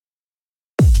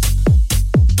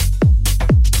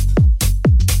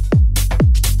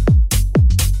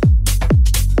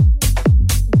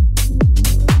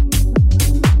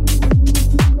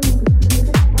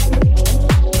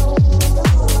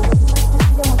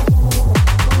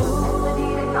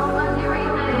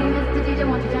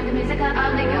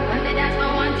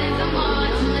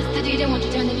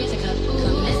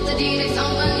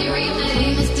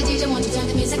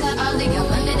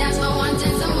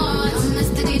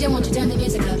DJ, won't you turn the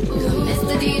music up? Come,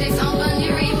 Mr. DJ, song on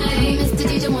your replay. Mr.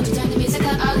 DJ, won't you turn the music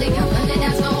up? I'll dig up on the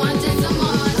dance floor, wanting some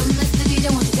more. Come, Mr. DJ,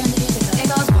 won't you turn the music up? It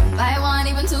goes one by one,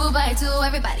 even two by two.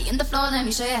 Everybody in the floor, let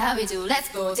me show you how we do. Let's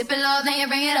go. Dip it low, then you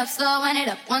bring it up slow. Wind it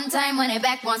up one time, wind it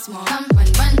back once more. Come, run,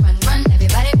 run, run, run.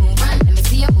 Everybody move, run. Let me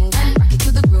see you move, and rock it to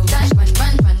the groove. Dash, run,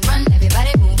 run, run, run.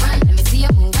 Everybody move, run. Let me see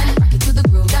you move, and rock it to the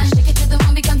groove. Dash, shake it till the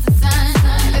moon becomes the sun.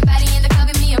 Everybody in the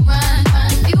club, give me a run, run.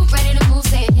 You ready to move?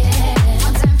 Say it, yeah.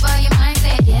 One time for your mind,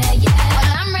 say it, yeah, yeah.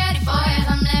 Well, I'm ready for it.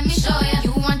 Come, let me show you.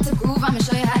 You want to groove? I'ma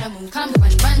show you how to move. Come,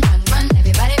 run, run, run, run.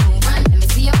 Everybody move, run. Let me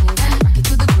see you move, and rock it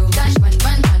to the groove. Dash, run,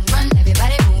 run, run, run.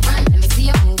 Everybody move, run. Let me see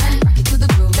you move, and rock it to the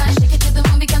groove. Dash, shake it till the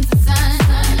moon becomes the sun.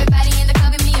 Everybody in the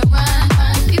club, give me a run,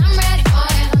 run. I'm ready for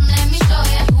it. Come, let me show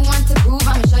you. You want to groove?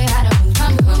 I'ma show you how to move.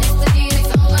 Come, Mr. DJ,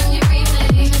 song on your replay.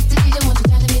 Mr. DJ, won't you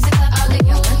turn the music up? I'll lick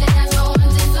you on the dance floor,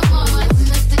 wanting some more.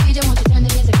 Mr. DJ, won't you turn the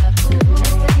music up? Mr.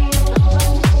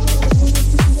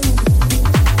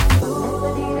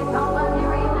 DJ, song on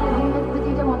your replay. Mr.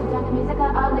 DJ, won't you turn the music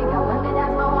up? I'll lick you on the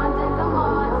dance floor, wanting some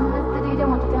more. Mr. DJ,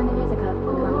 won't you turn the music up?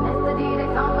 Mr. DJ,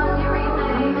 song on your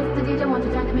replay. Mr. DJ, won't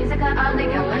you turn the music up? I'll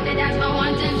lick you on the dance floor,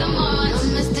 wanting some more.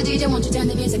 Mr. DJ, won't you turn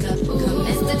the music up?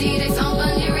 Mr. DJ, song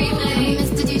on your replay.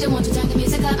 Mr. DJ, won't you turn the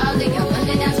music up? I'll lick you on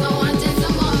the dance floor, wanting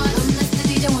some more. Mr.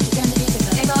 DJ, won't you turn the music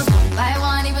up? It goes one by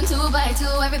one, even two by two.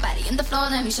 Everybody in the floor,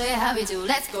 let me show you how we do.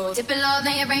 Let's go. Dip it low,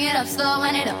 then you bring it up slow.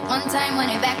 Wind it up one time,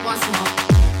 wind it back once more.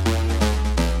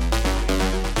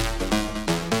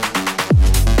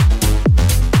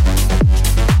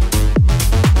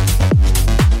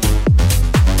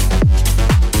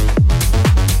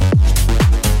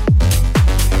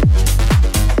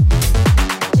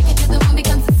 Shake it till the moon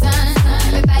becomes the sun.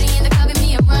 Everybody in the club, give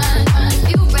me a run, run.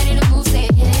 You ready to move? Say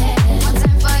it, yeah. One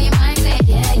time for your mind, say it,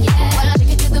 yeah, yeah. Well, I'll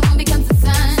shake it till the moon becomes the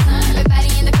sun. Everybody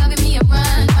in the club, give me a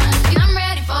run, run. I'm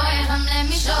ready for it. Come, let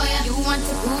me show you. You want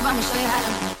to groove? I'ma show you how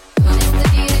to move.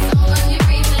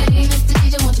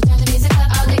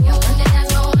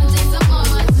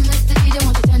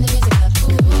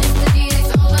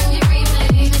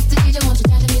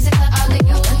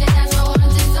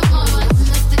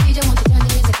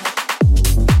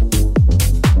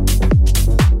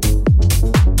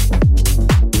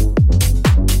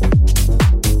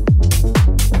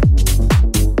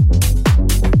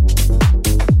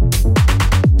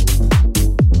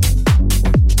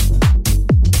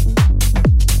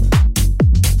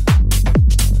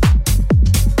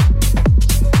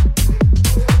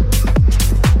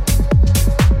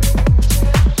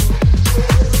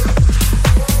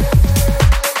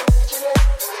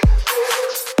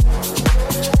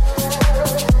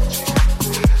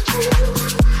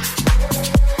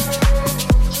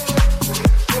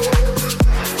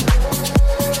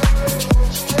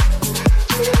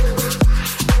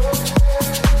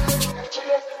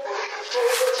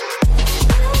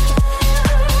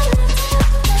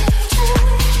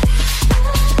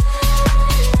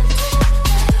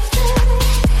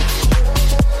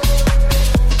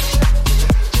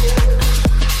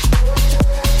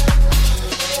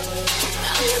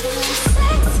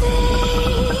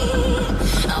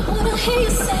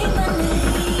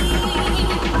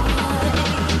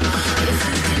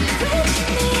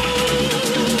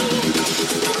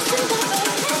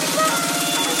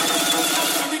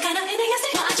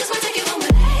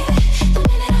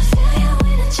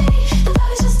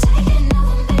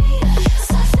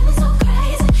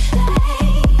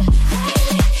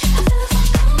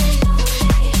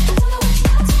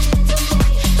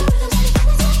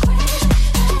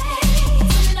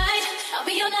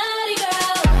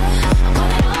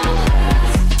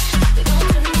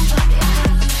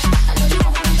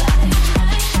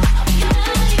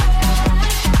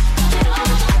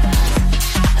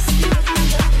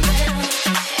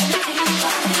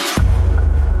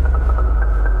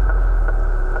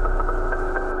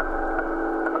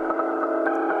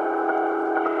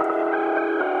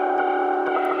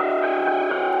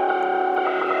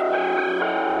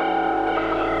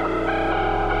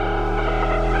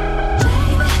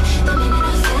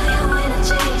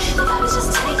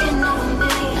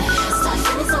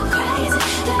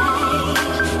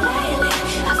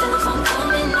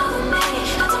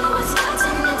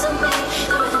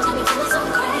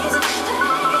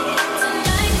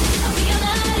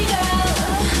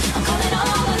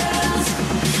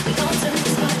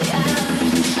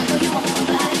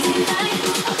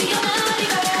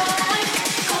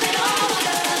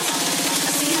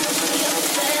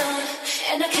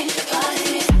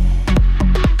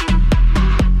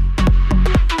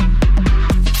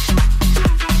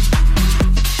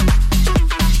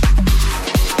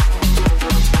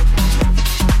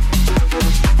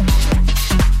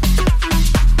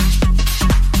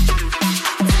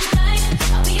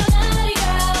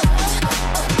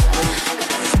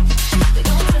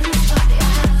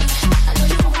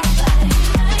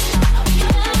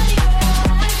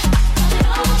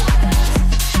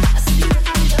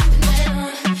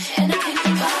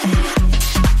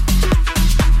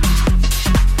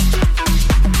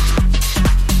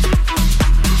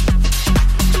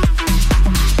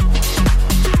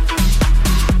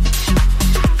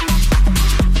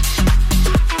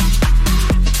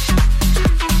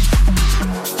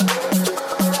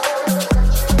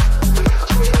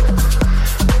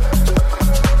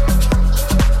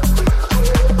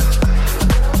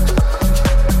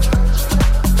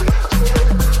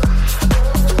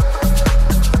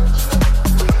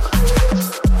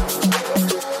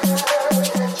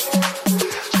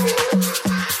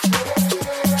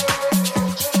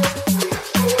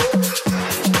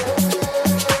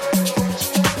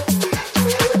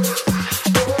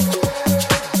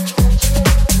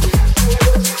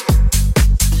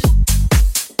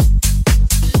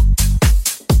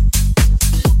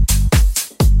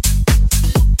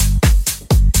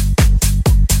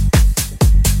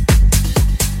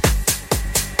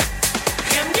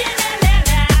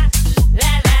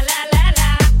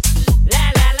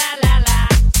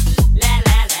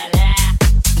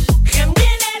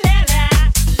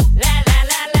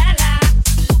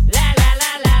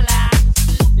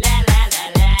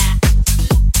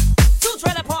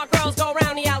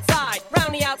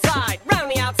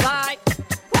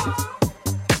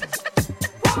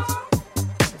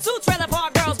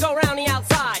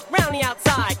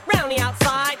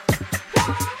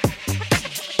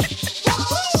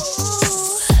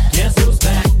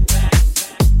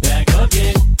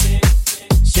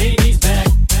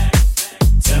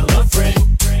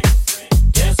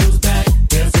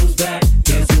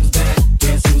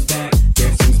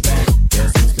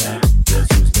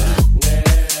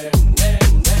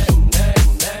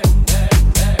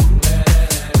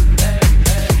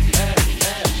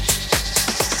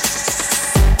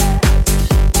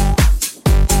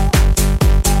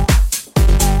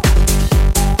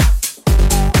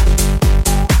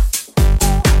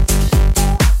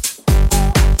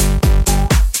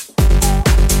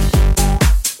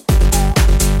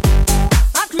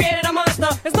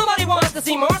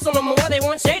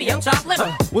 lady, I'm chopped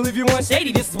liver. Well, if you want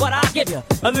shady, this is what I'll give you.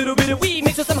 A little bit of weed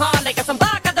mixed with some hard liquor, some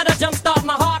vodka that'll jumpstart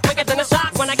my heart quicker than a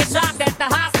shock when I get shocked at the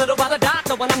hospital by the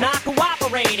doctor when I'm not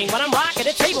cooperating, when I'm rocking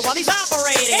the table while he's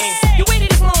operating. Hey! You waited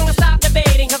this long to stop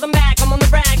debating, cause I'm back, I'm on the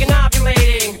rag and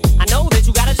ovulating. I know that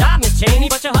you got a job, Miss Cheney,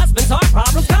 but your husband's heart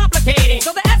problem's complicating.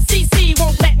 So the FCC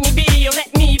won't let me be, or let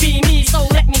me be me, so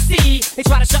let me see. They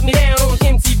try to shut me down on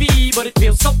MTV, but it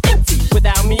feels so empty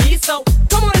without me. So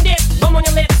come on and dip, bum on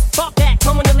your lips, fuck that,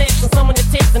 come on your lips, and some on your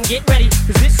tips, and get ready,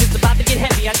 cause this shit's about to get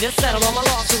heavy. I just settled on my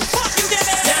lawsuit. Fucking dip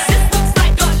it! Now this looks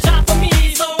like a job for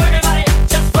me, so everybody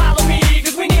just follow me,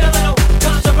 cause we need a little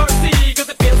controversy, cause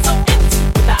it feels so empty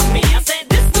without me. I said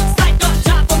this looks like a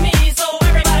job for me, so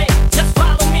everybody just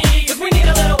follow me, cause we need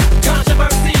a little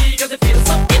controversy, cause it feels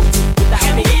so empty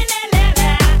without me.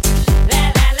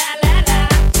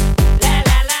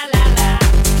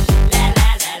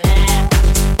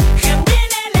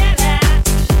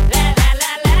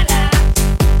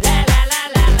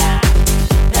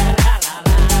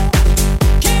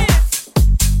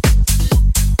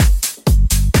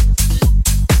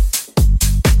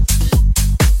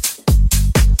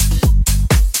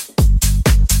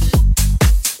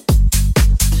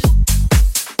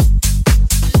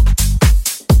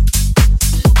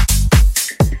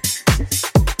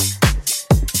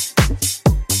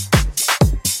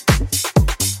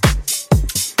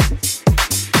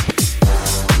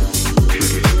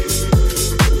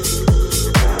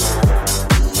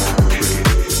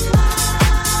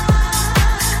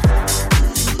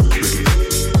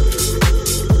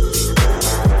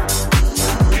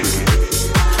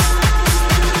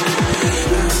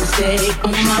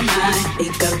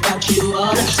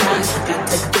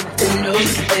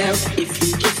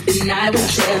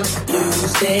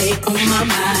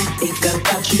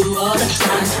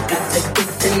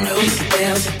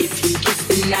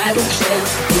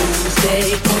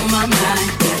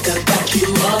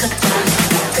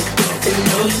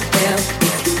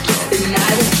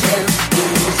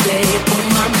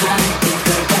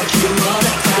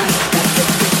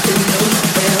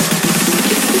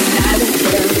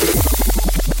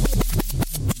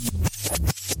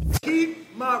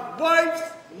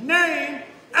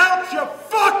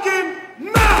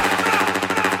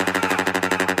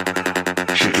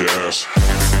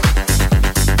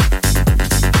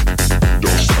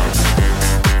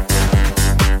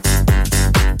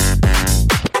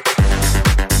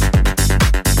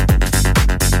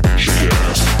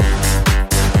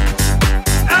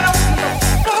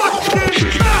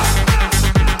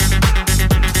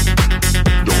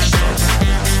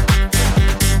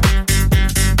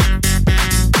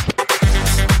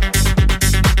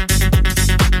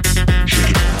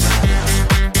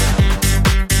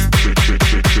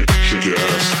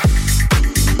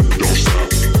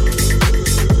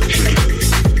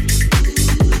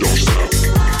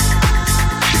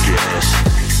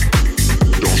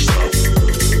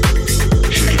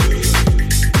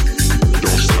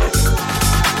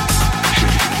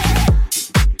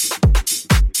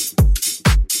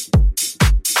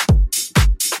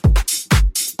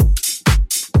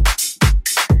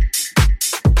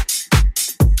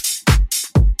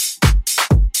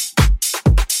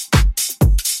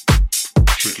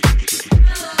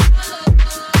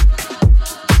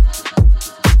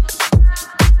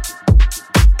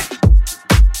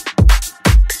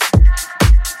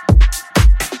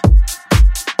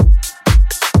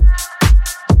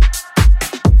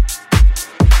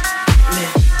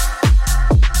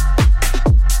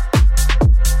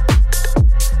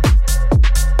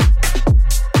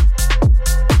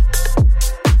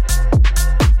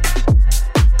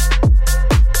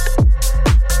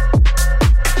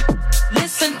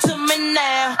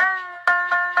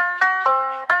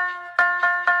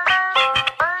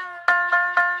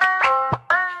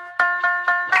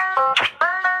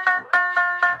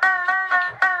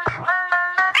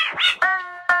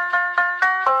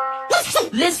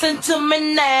 Listen to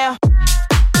me now.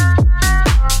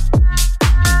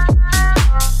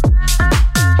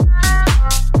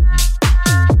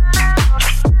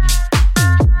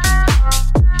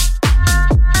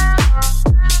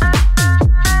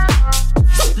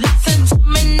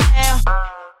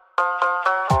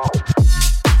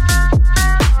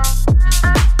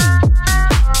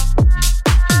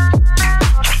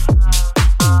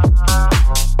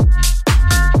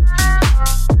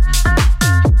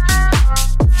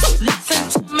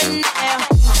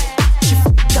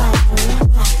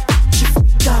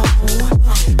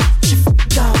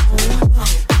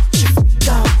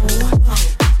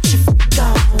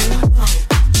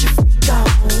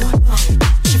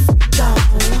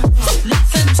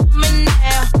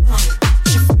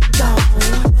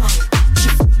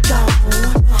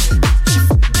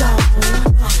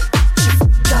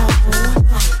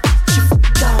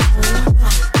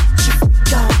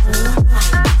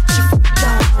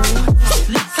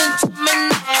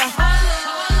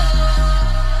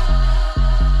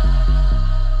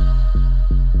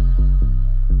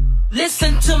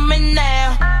 me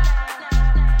now.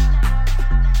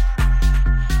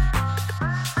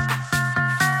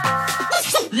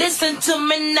 Listen to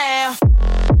me now.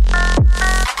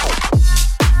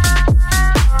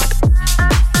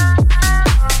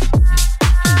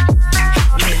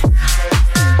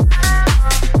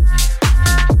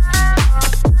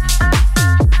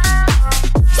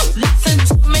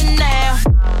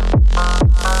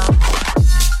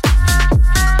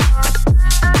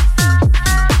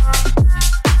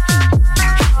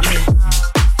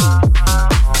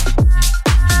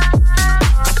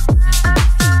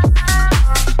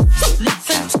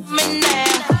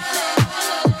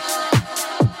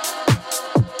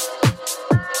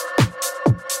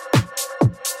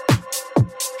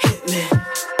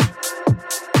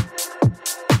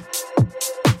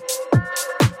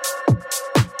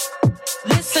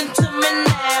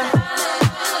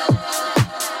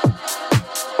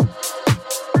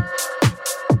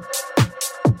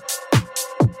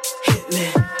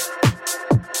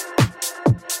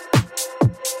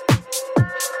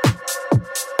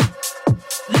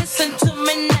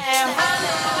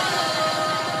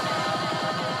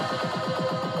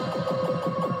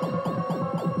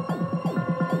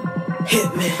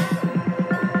 Hit me.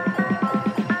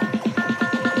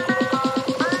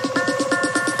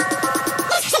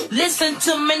 Listen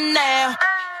to me now.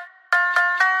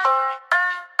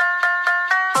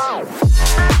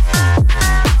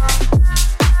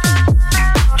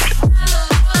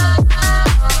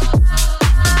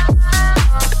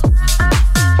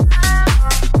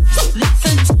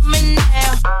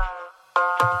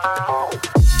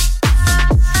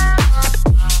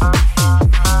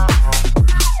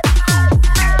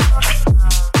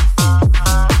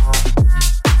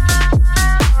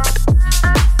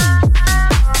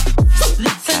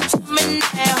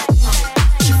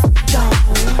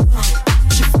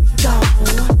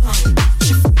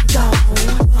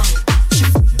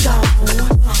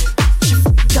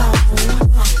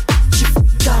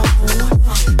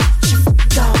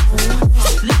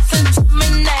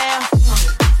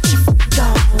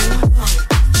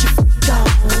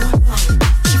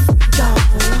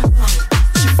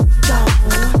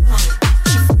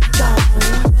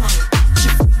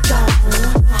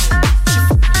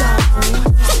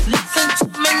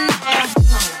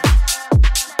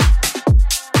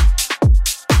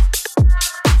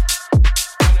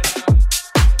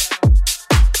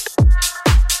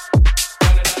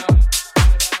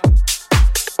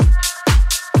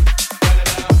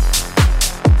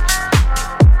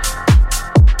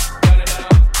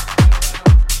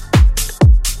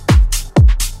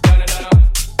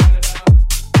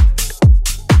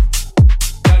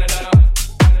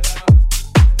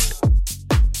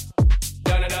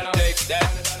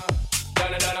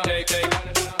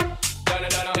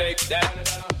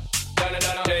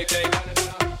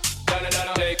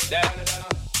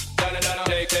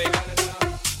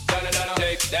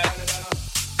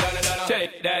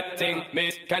 Take that thing,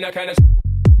 miss, kinda.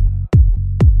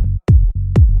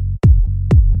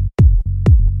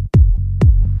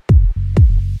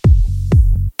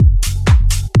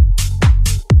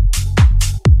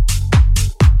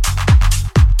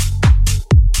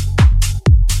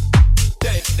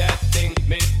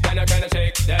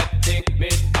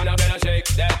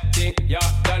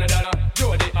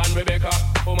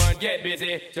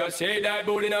 Just shake that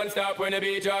booty non-stop when the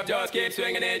beat drop. Just keep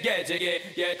swinging it, get jiggy.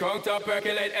 Get crunked up,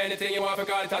 percolate anything you want for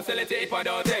call it hostility. If I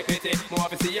don't take pity, more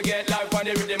to see you get life on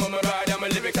the rhythm of my ride. And my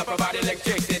lyrics up about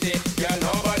electricity. Girl,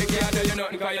 nobody can tell you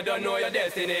nothing cause you don't know your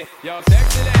destiny. Your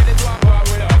sexy ladies want war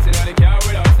with us. You know they care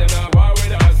with us, them not war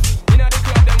with us. You know the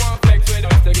club, them want flex with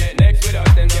us. To get next with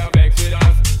us, them can't vex with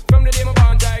us. From the day my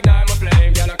bond, I ignite my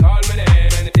flame. Girl, I call my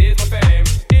name and it is my fame.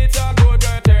 It's all good,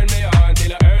 girl, turn me on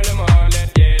till I earn them on.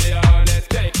 Let's get it on, let's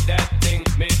take that thing,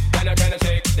 miss. Kinda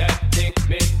shake that thing,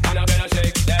 miss. And I better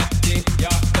shake that thing, yeah.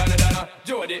 Donna,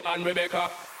 Jody and Rebecca.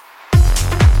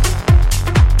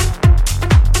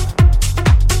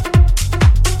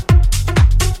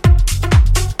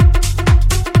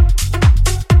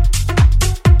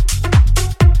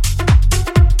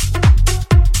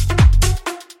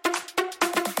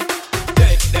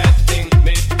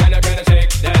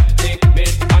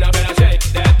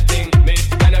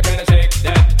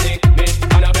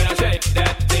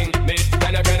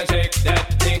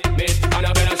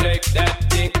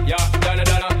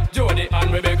 Jody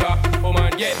and Rebecca.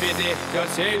 get busy.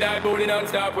 Just shake that booty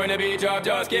non-stop when the beat drop.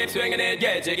 Just keep swinging it,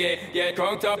 get jiggy. Get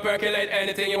crunked up, percolate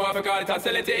anything you want for call it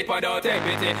hostility. But don't take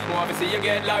pity. Want to see you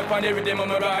get life on the rhythm of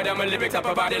my ride. And my lyrics up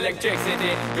about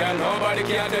electricity. Yeah, nobody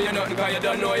can do you nothing cause you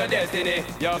don't know your destiny.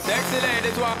 Yo, sexy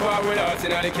ladies want power with us.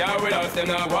 Inna the car with us, them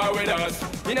not war with us.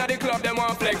 Inna the club, them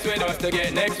want flex with us. To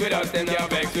get next with us, them can't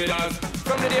vex with us.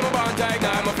 From the day my bond I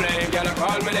ignite my flame. Girl, I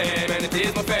call my name and it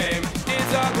is my fame.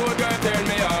 It's a good girl, turn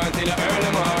me on till I earn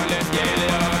them on. Let's get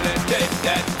it on, let's take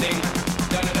that thing.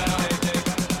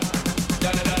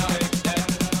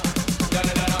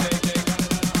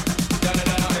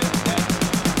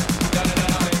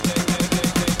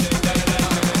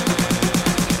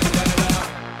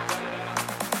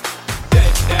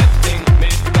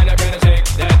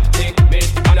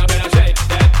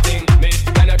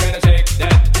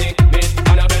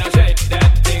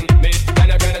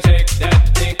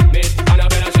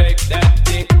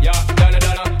 Yeah,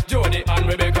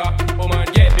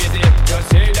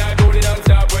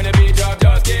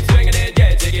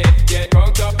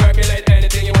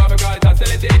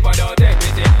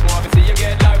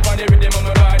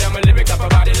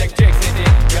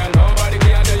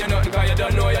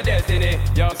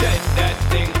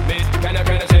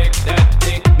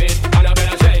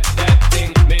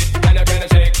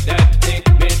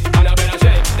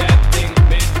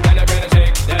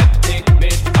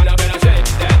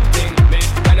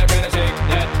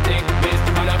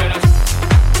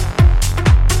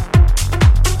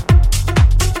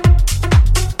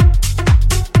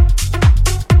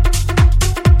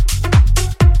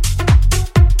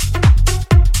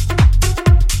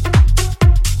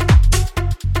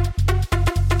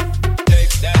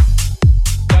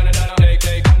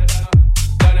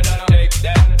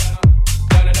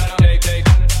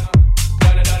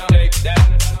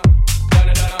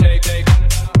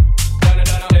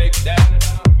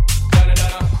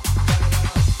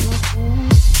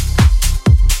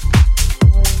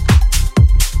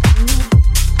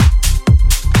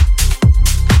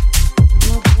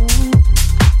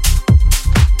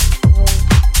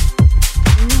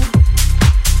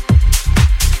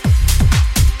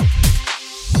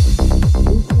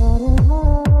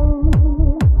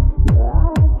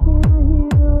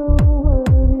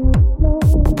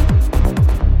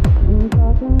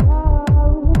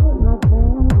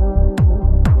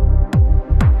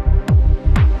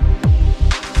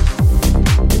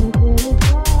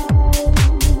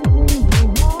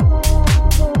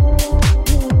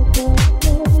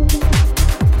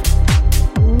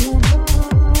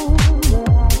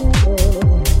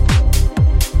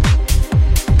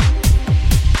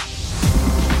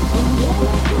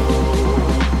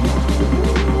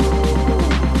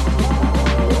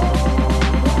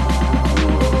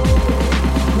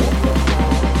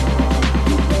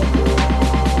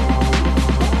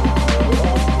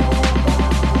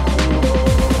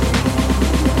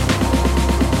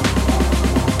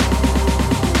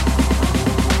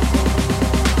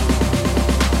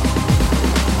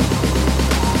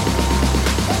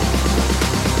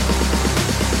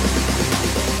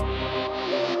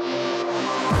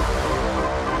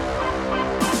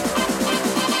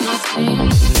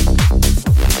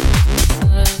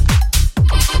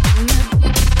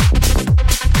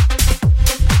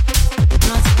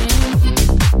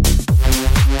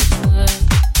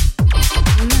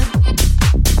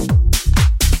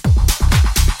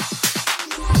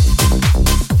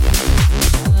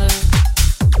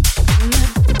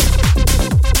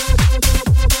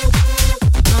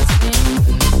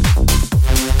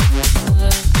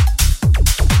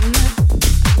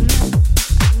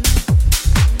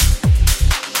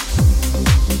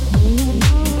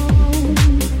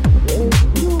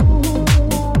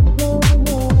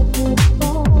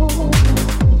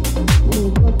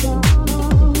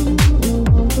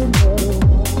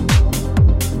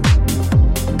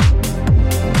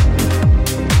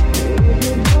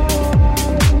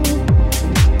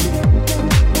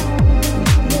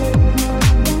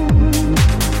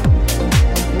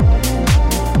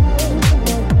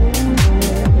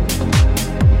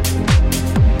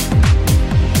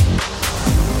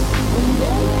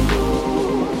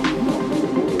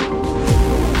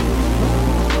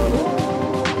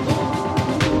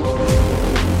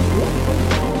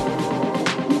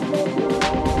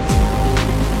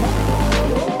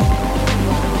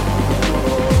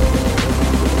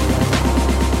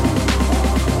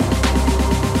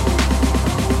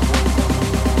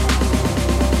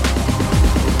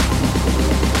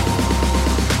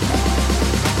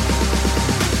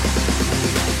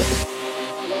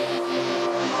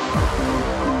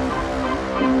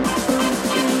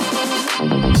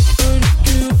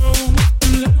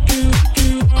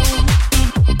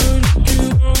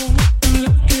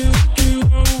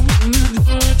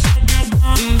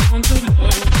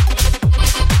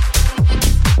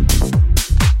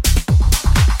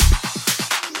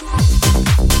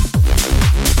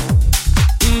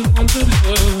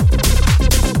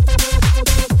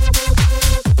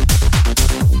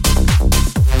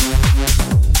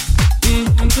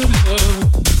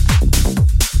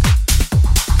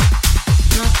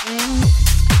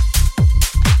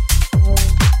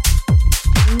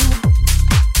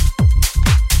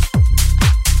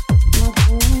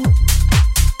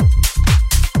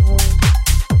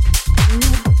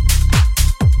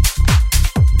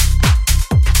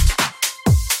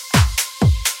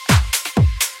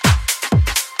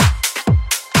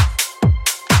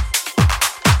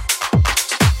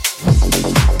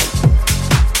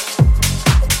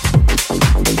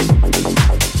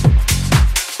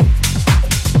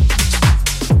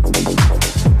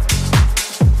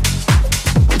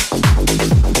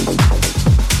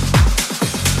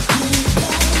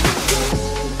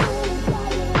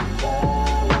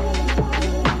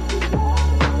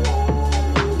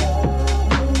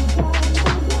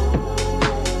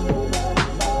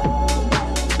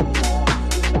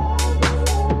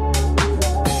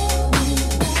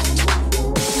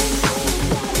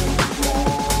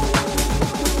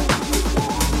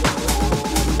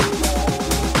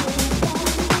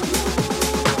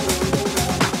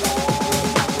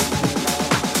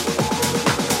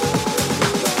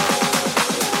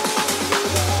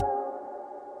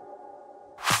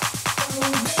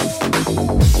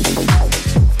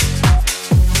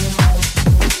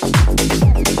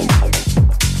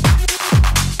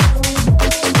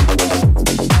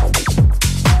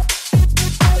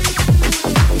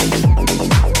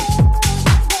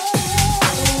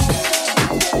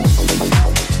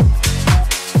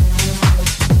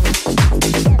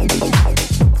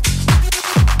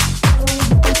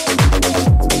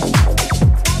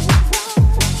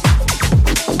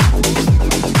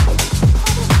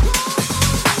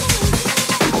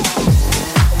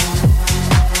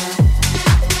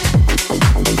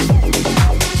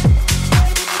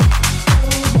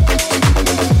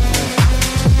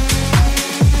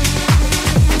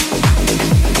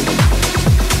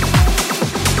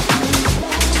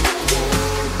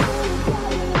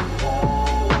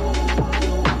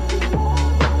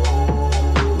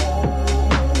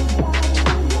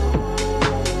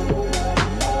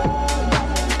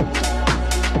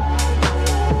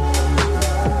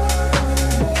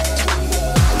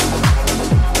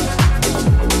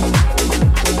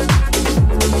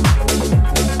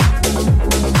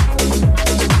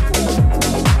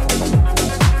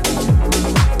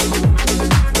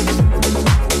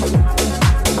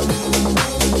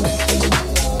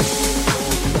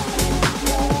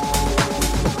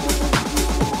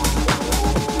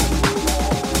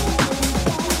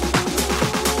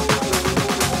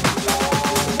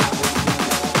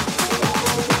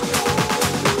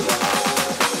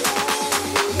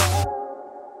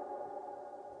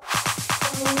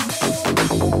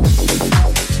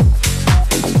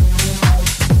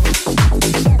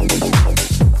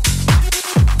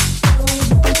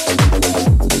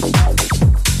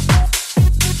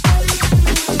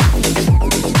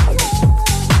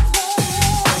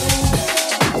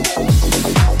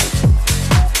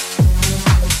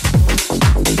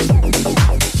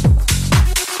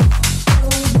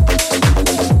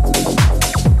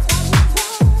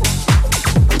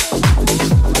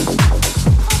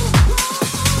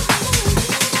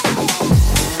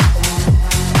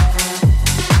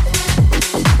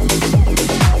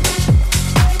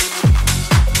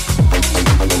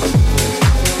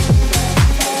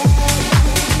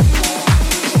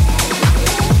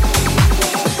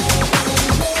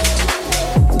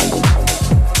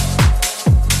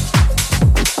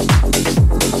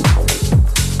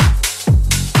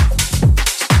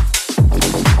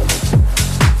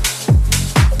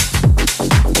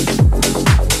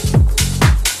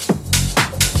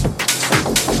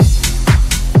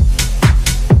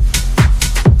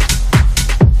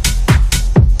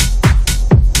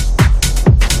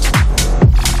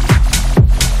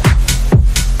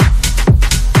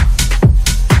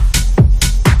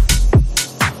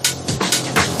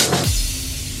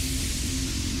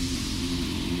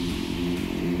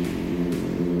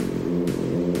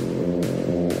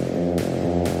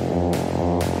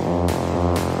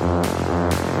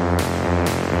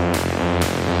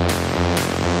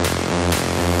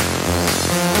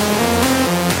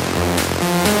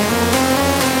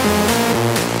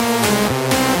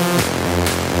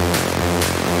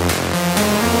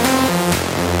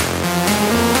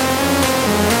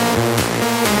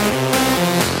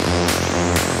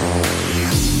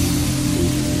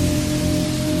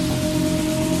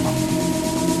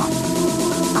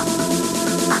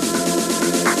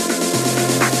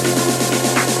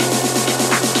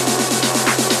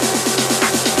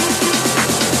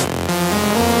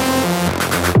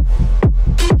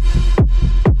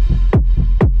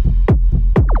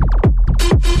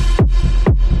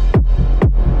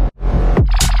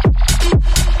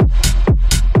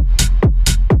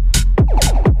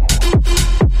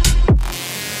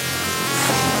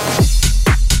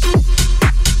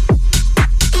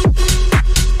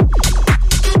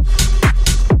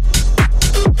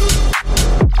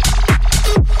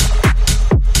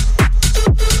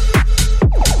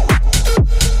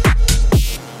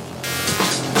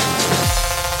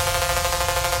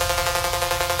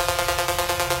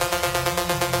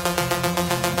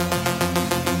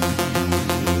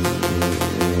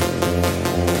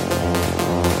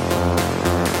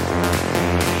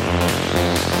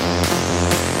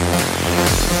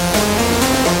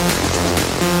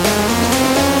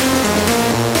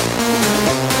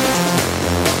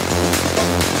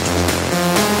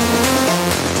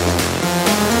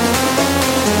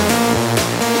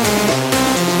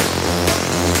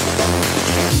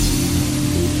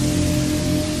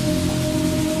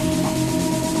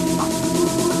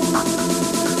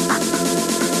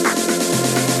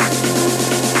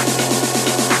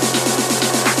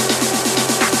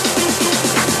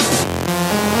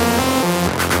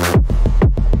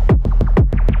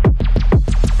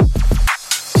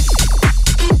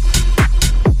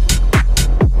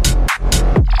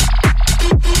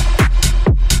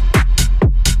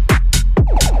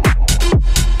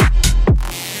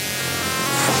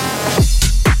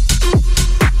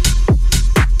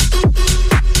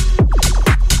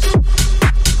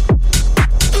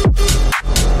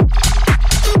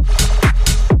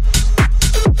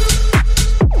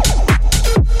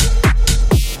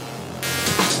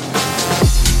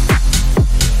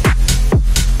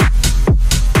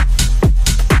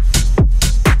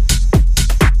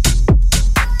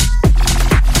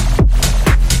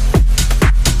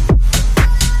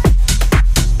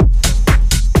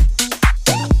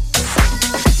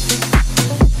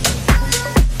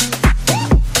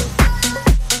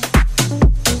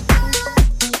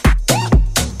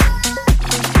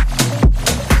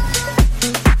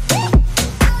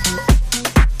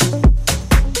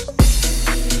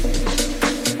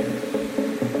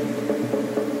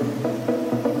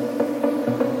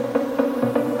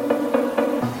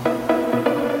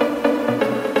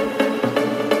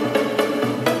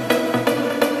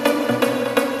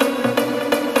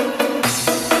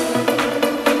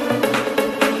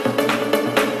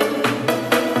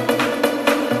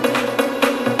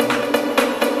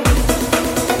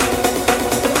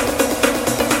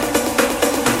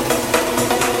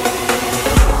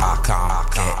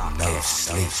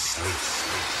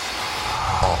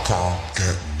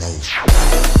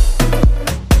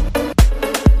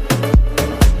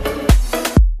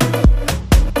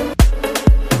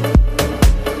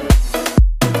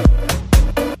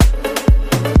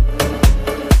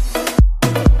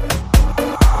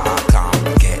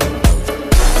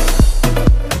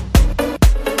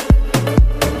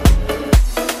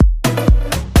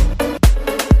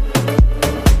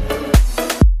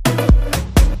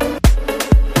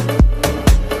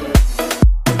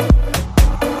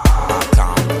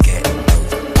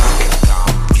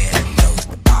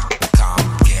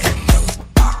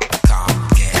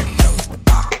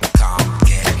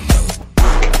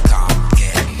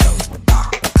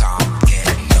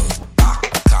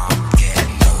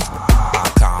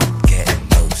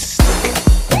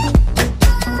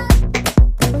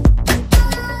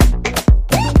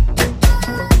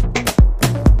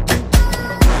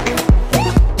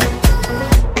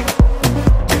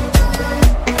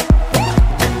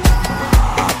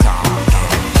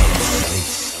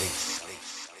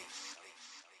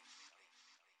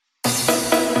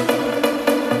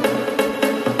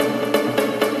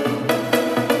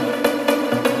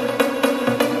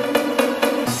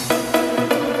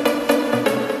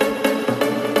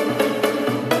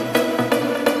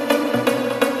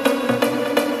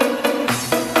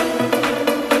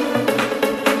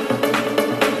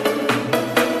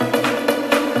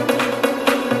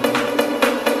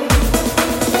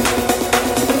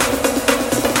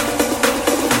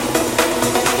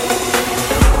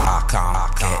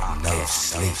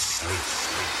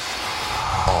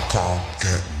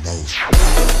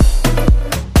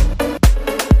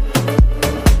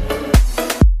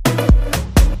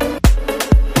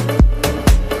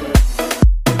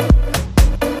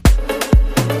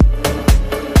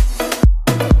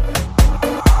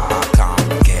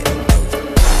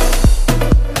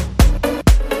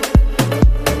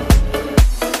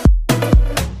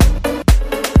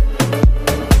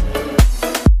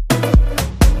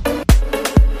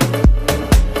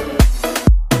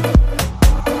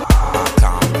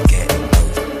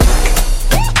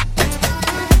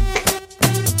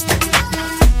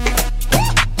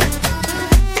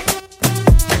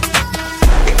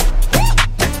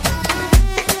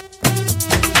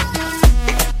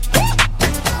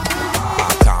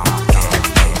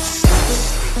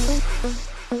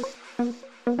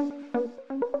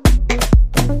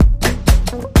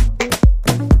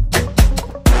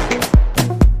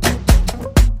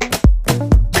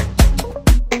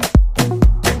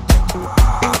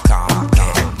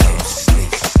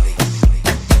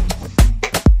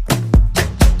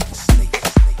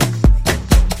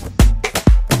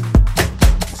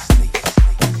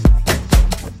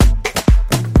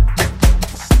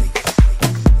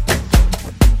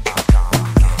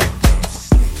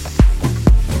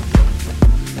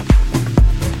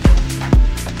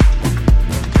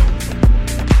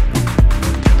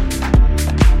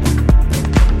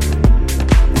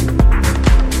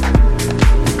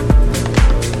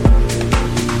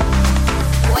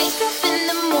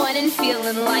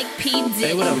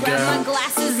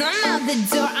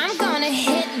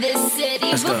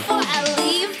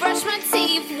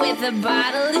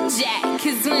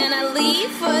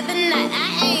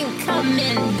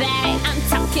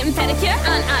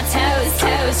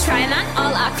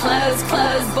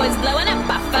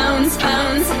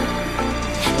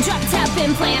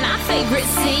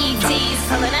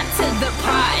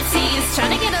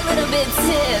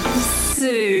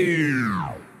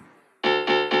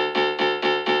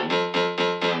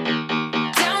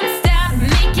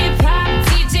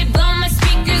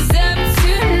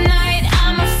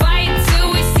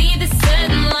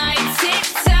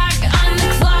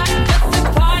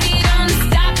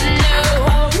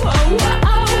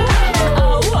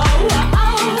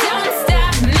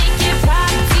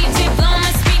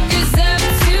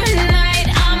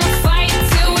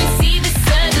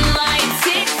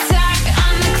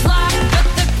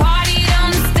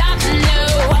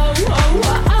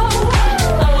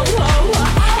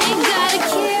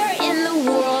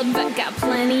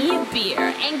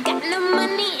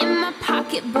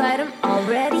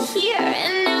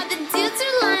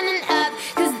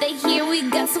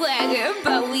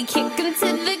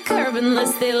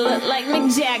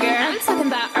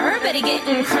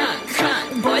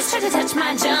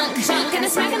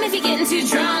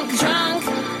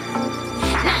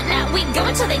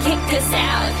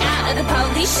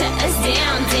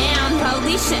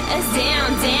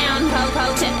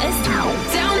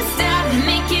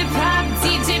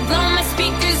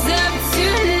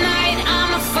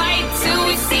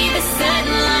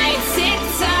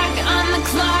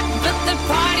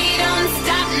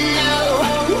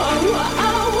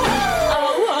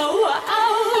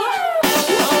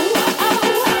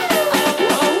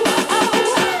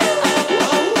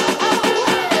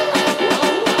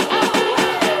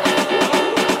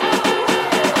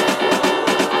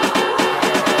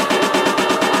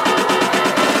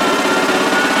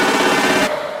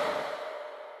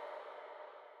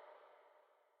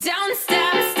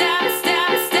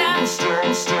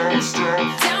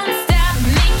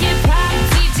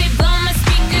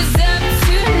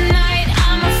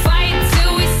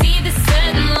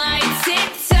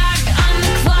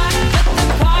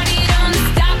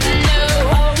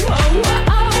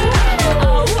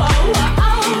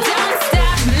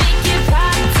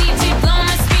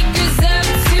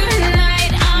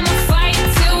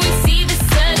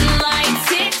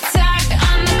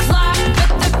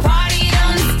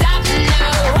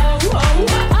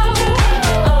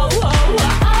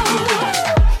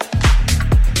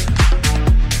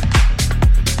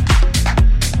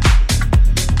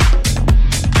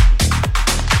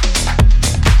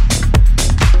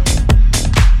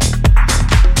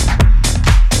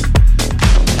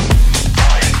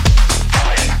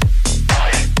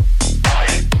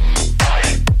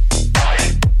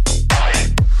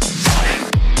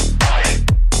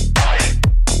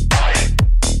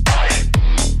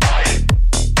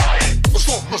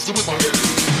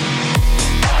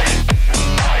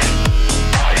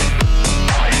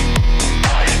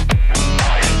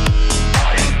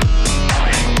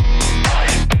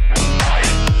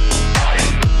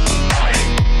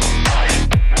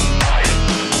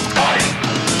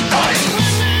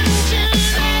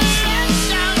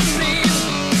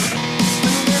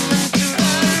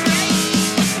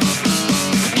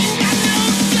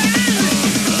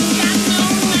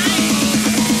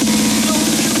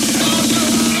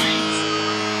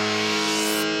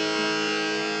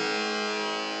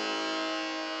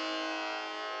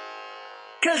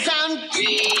 'cause I'm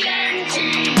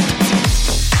DMT.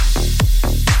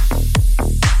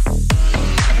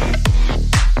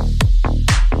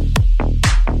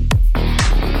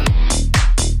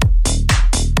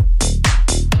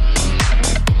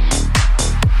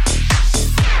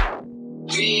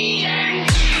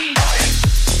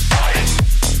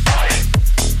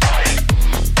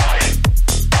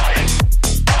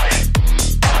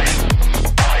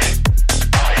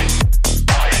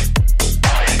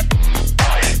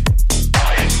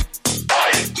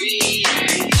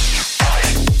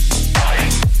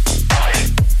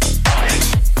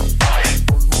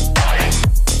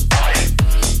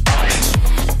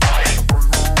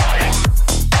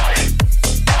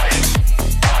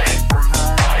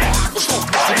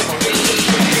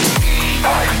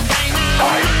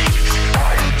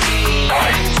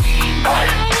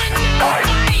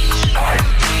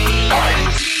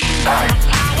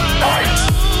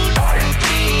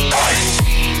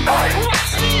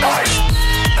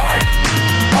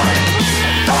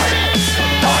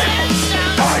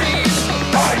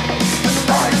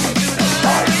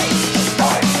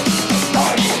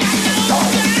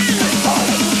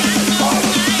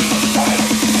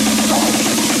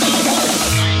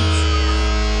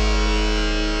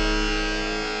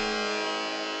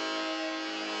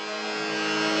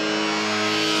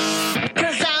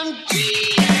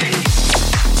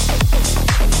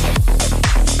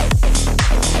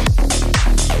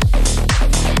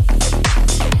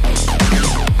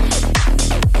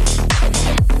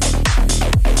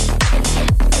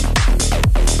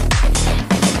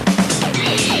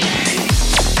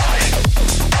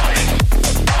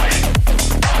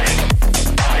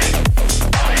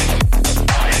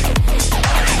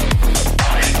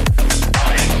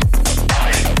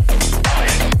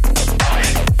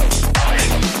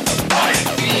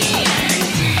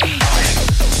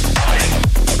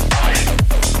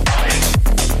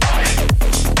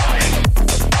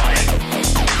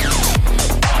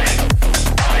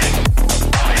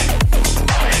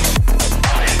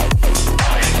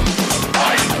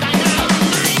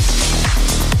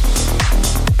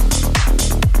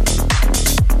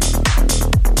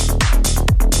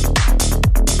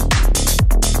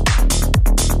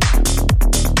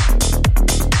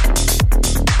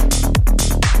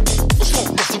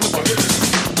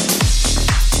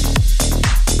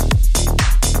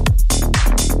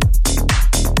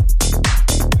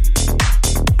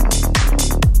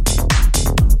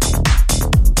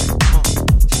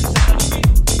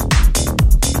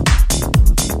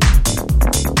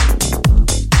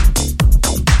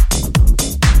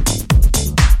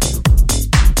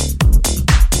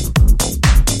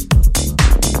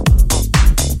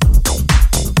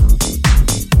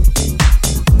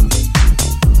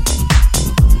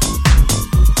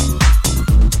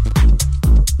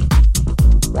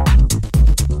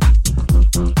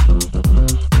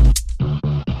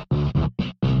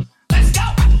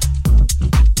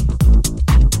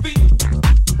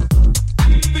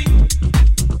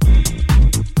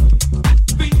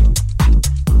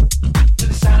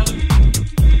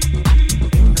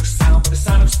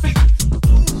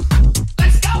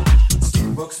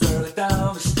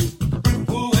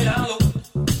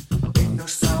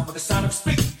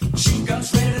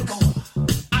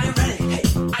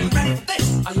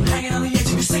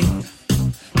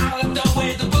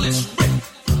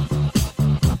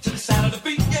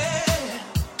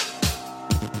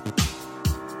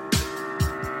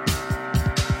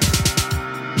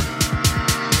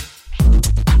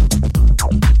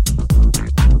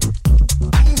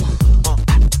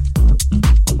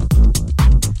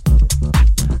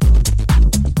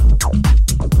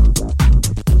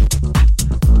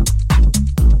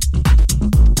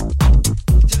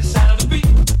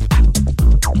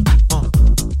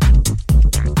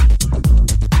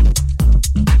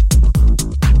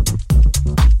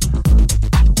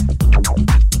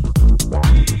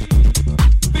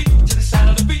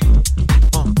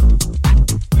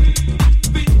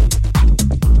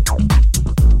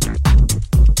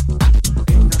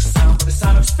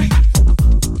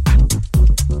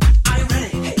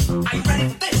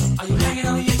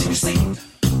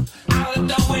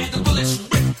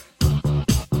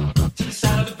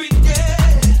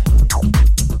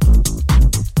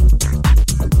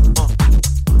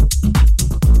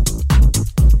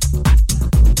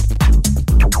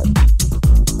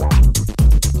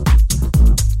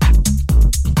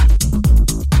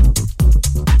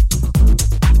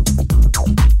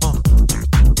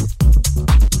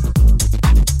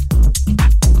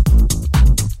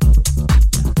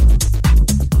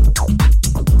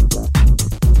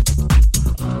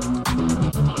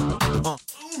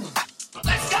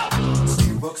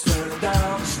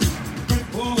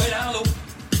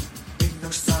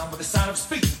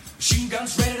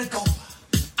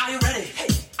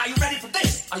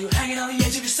 Are you hanging on the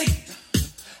edge of your seat?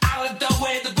 Out of the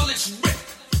way the bullets rip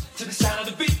to the sound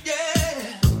of the beat.